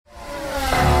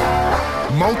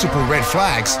multiple red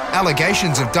flags,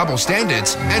 allegations of double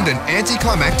standards, and an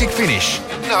anticlimactic finish.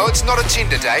 No, it's not a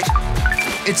Tinder date.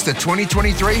 It's the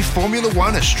 2023 Formula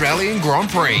One Australian Grand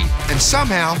Prix, and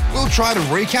somehow we'll try to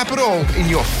recap it all in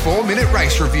your 4-minute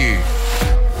race review.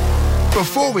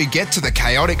 Before we get to the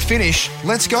chaotic finish,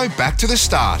 let's go back to the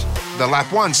start. The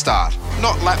lap 1 start,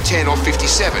 not lap 10 or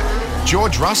 57.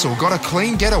 George Russell got a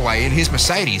clean getaway in his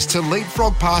Mercedes to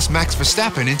leapfrog past Max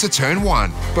Verstappen into turn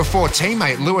 1, before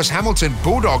teammate Lewis Hamilton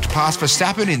bulldogged past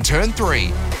Verstappen in turn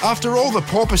 3. After all the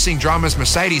porpoising dramas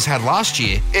Mercedes had last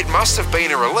year, it must have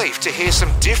been a relief to hear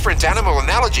some different animal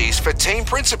analogies for team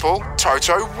principal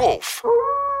Toto Wolff.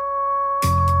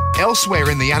 Elsewhere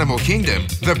in the animal kingdom,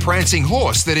 the prancing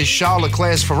horse that is Charles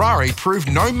Leclerc's Ferrari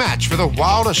proved no match for the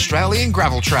wild Australian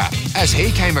gravel trap, as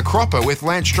he came a cropper with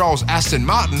Lance Stroll's Aston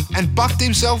Martin and bucked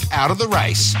himself out of the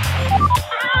race.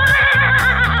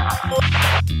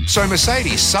 So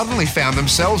Mercedes suddenly found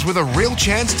themselves with a real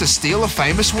chance to steal a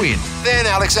famous win. Then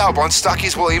Alex Albon stuck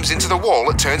his Williams into the wall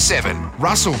at turn 7.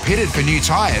 Russell pitted for new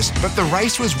tyres, but the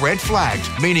race was red flagged,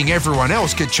 meaning everyone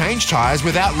else could change tyres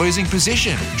without losing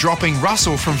position, dropping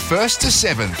Russell from 1st to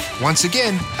 7th. Once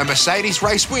again, a Mercedes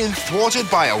race win thwarted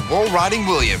by a wall-riding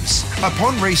Williams.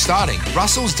 Upon restarting,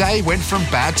 Russell's day went from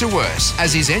bad to worse,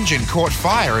 as his engine caught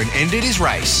fire and ended his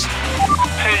race.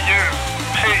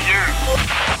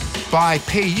 By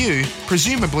PU,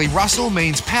 presumably Russell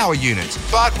means power unit,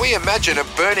 but we imagine a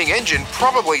burning engine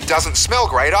probably doesn't smell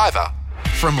great either.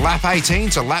 From lap 18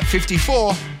 to lap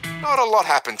 54, not a lot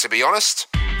happened, to be honest.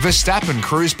 Verstappen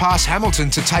cruised past Hamilton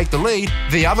to take the lead.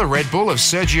 The other Red Bull of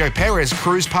Sergio Perez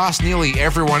cruised past nearly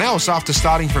everyone else after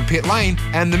starting from pit lane,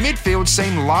 and the midfield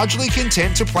seemed largely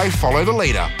content to play follow the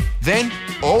leader. Then,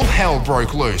 all hell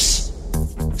broke loose.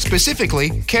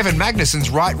 Specifically, Kevin Magnussen's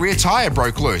right rear tyre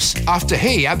broke loose after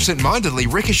he absent-mindedly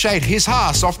ricocheted his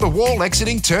Haas off the wall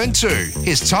exiting turn 2,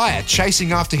 his tyre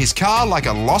chasing after his car like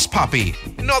a lost puppy.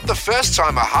 Not the first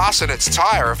time a Haas and its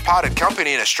tyre have parted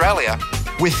company in Australia.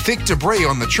 With thick debris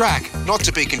on the track, not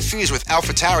to be confused with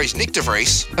AlphaTauri's Nick de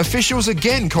Vries, officials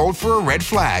again called for a red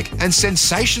flag and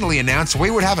sensationally announced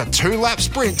we would have a 2-lap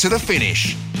sprint to the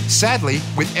finish. Sadly,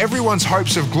 with everyone's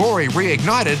hopes of glory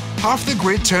reignited, half the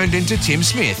grid turned into Tim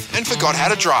Smith and forgot how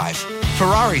to drive.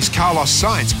 Ferrari's Carlos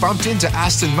Sainz bumped into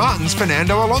Aston Martin's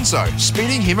Fernando Alonso,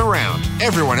 spinning him around.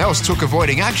 Everyone else took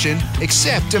avoiding action,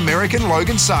 except American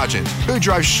Logan Sargent, who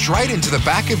drove straight into the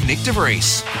back of Nick de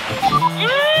Vries.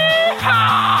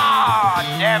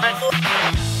 Damn it!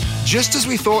 Just as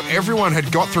we thought everyone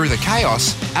had got through the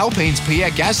chaos, Alpine's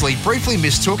Pierre Gasly briefly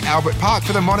mistook Albert Park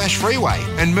for the Monash Freeway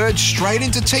and merged straight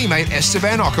into teammate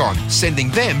Esteban Ocon, sending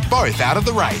them both out of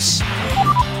the race.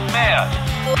 Man.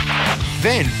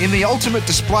 Then, in the ultimate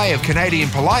display of Canadian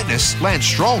politeness, Lance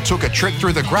Stroll took a trick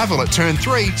through the gravel at turn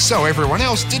 3, so everyone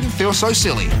else didn't feel so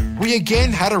silly. We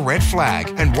again had a red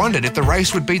flag and wondered if the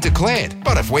race would be declared.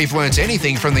 But if we've learnt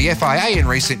anything from the FIA in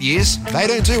recent years, they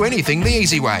don't do anything the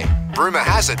easy way. Rumour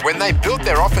has it, when they built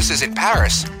their offices in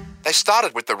Paris, they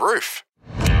started with the roof.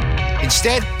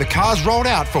 Instead, the cars rolled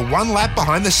out for one lap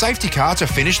behind the safety car to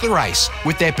finish the race,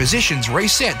 with their positions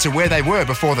reset to where they were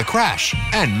before the crash,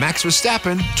 and Max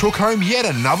Verstappen took home yet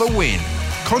another win.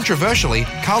 Controversially,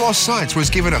 Carlos Sainz was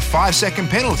given a 5-second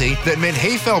penalty that meant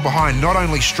he fell behind not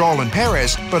only Stroll and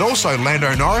Perez, but also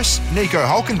Lando Norris, Nico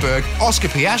Hülkenberg, Oscar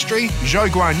Piastri, Zhou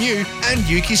Guanyu, and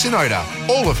Yuki Tsunoda,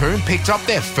 all of whom picked up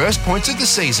their first points of the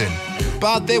season.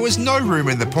 But there was no room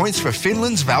in the points for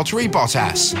Finland's Valtteri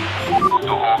Bottas. To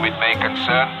whom it may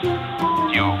concern,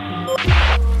 you.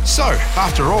 So,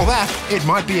 after all that, it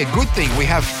might be a good thing we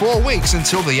have 4 weeks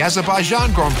until the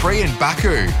Azerbaijan Grand Prix in Baku.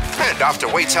 And after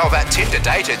we tell that Tinder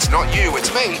date it's not you,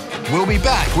 it's me, we'll be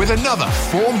back with another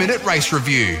 4-minute race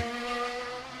review.